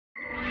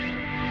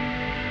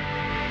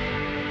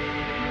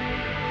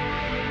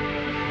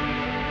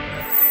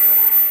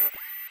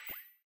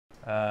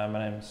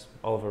My name's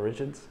Oliver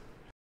Richards.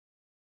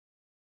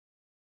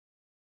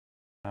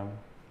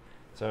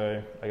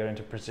 So I got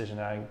into precision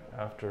ag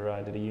after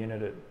I did a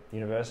unit at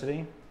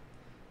university.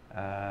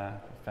 I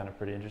found it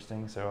pretty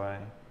interesting, so I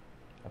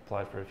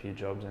applied for a few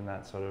jobs in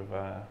that sort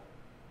of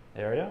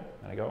area,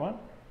 and I got one.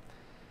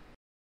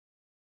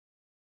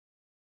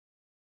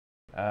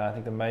 I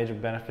think the major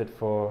benefit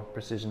for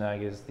precision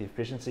ag is the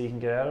efficiency you can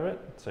get out of it,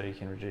 so you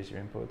can reduce your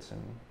inputs,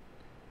 and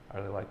I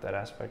really like that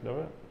aspect of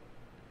it.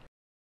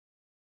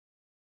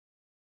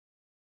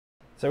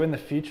 So in the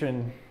future,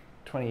 in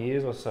 20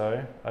 years or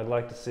so, I'd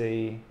like to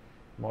see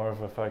more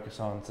of a focus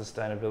on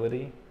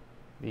sustainability,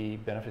 the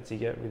benefits you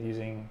get with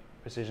using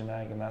precision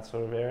ag in that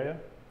sort of area,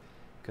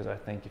 because I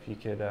think if you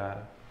could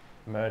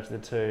merge the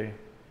two,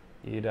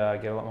 you'd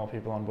get a lot more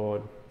people on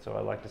board, so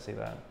I'd like to see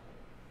that.